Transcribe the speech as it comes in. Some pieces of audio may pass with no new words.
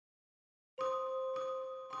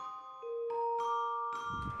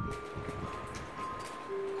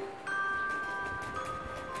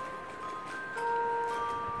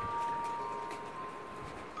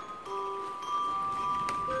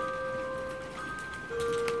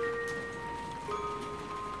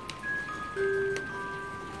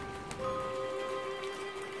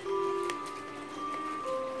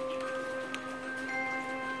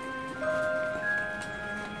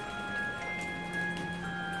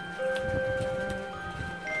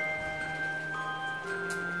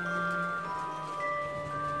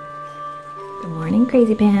Good morning,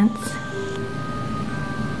 Crazy Pants.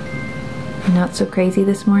 Not so crazy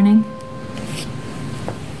this morning?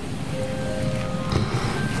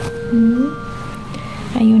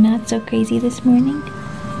 Are you not so crazy this morning?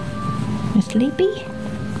 You're sleepy?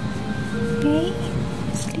 Hey?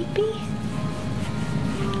 Sleepy?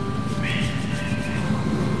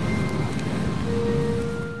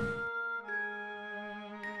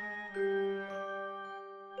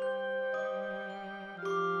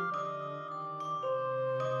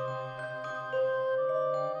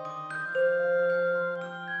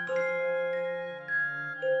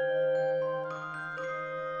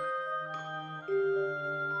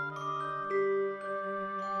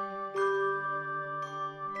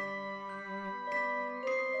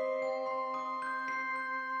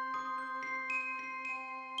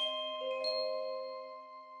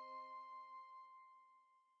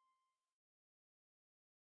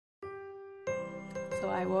 So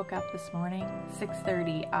I woke up this morning,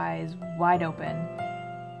 6:30, eyes wide open,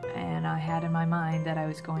 and I had in my mind that I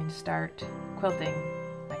was going to start quilting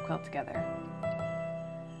my quilt together.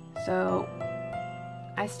 So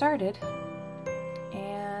I started,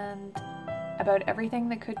 and about everything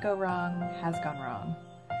that could go wrong has gone wrong.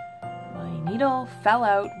 My needle fell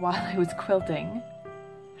out while I was quilting.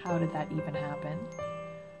 How did that even happen?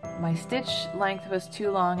 My stitch length was too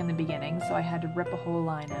long in the beginning, so I had to rip a whole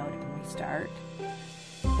line out and restart.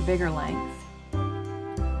 The bigger length.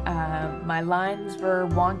 My lines were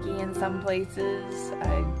wonky in some places.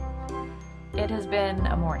 It has been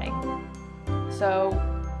a morning. So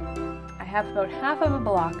I have about half of a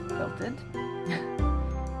block quilted.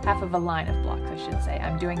 Half of a line of blocks, I should say.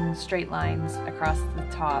 I'm doing straight lines across the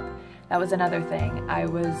top. That was another thing. I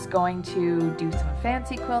was going to do some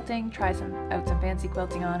fancy quilting, try out some fancy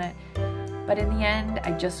quilting on it, but in the end,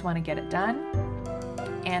 I just want to get it done.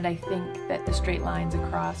 And I think that the straight lines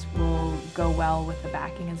across will go well with the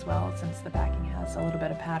backing as well, since the backing has a little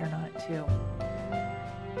bit of pattern on it too.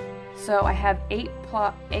 So I have eight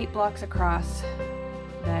blocks across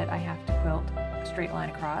that I have to quilt, straight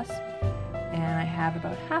line across, and I have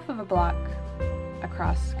about half of a block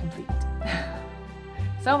across complete.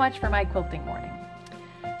 So much for my quilting morning.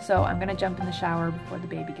 So I'm gonna jump in the shower before the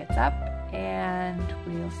baby gets up, and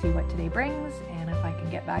we'll see what today brings, and if I can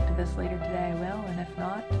get back to this later today I will, and if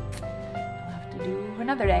not, I'll have to do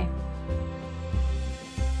another day.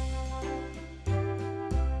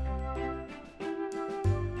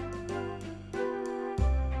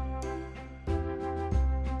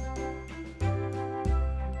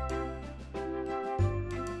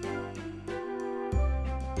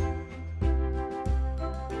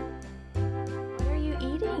 What are you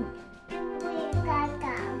eating?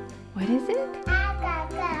 What is it?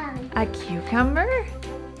 A cucumber?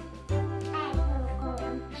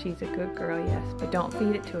 She's a good girl, yes, but don't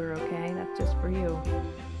feed it to her, okay? That's just for you.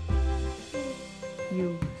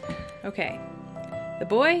 Okay. The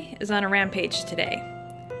boy is on a rampage today.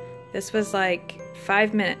 This was like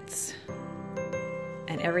 5 minutes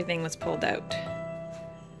and everything was pulled out.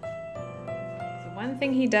 The one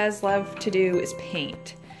thing he does love to do is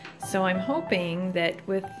paint. So I'm hoping that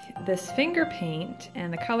with this finger paint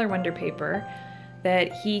and the Color Wonder paper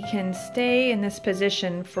that he can stay in this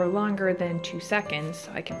position for longer than 2 seconds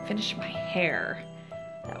so I can finish my hair.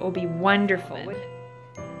 That will be wonderful,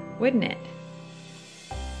 wouldn't it?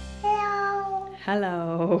 Hello.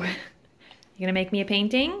 Hello. You gonna make me a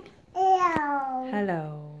painting? Hello.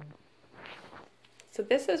 Hello. So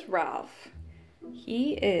this is Ralph.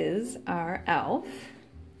 He is our elf,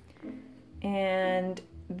 and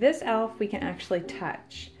this elf we can actually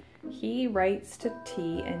touch. He writes to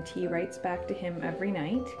T and T writes back to him every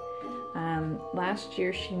night. Last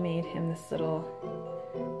year she made him this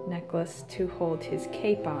little necklace to hold his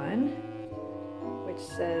cape on, which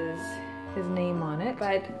says his name on it.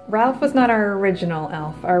 But Ralph was not our original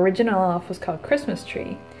elf. Our original elf was called Christmas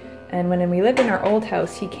Tree. And when we lived in our old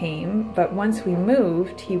house he came, but once we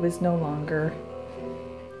moved he was no longer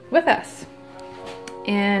with us.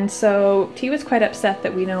 And so T was quite upset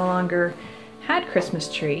that we no longer had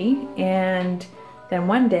Christmas Tree, and then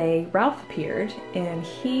one day Ralph appeared and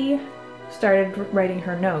he started writing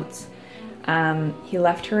her notes. he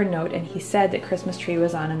left her a note and he said that Christmas Tree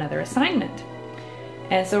was on another assignment.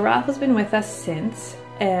 And so Ralph has been with us since,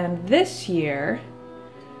 and this year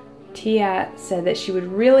Tia said that she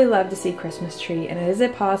would really love to see Christmas Tree, and is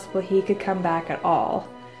it possible he could come back at all?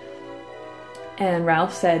 And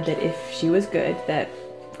Ralph said that if she was good, that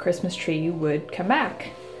Christmas Tree would come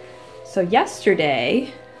back. So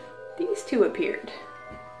yesterday, these two appeared.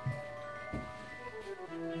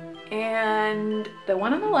 And the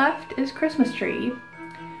one on the left is Christmas Tree.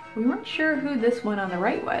 We weren't sure who this one on the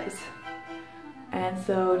right was. And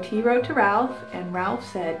so T wrote to Ralph, and Ralph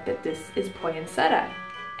said that this is Poinsettia,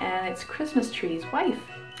 and it's Christmas Tree's wife.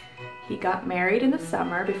 He got married in the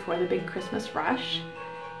summer before the big Christmas rush,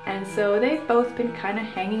 and so they've both been kind of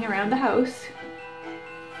hanging around the house,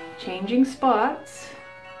 changing spots,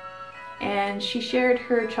 and she shared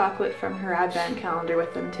her chocolate from her advent calendar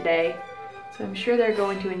with them today, so I'm sure they're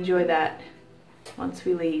going to enjoy that once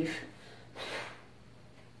we leave.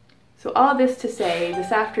 So all this to say,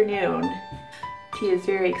 this afternoon, T is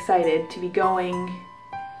very excited to be going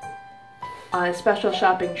on a special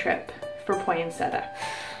shopping trip for Poinsettia.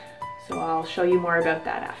 So I'll show you more about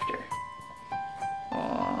that after.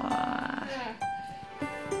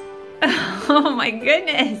 Oh my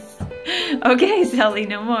goodness. Okay, Sully,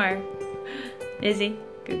 no more. Izzy,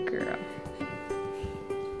 good girl.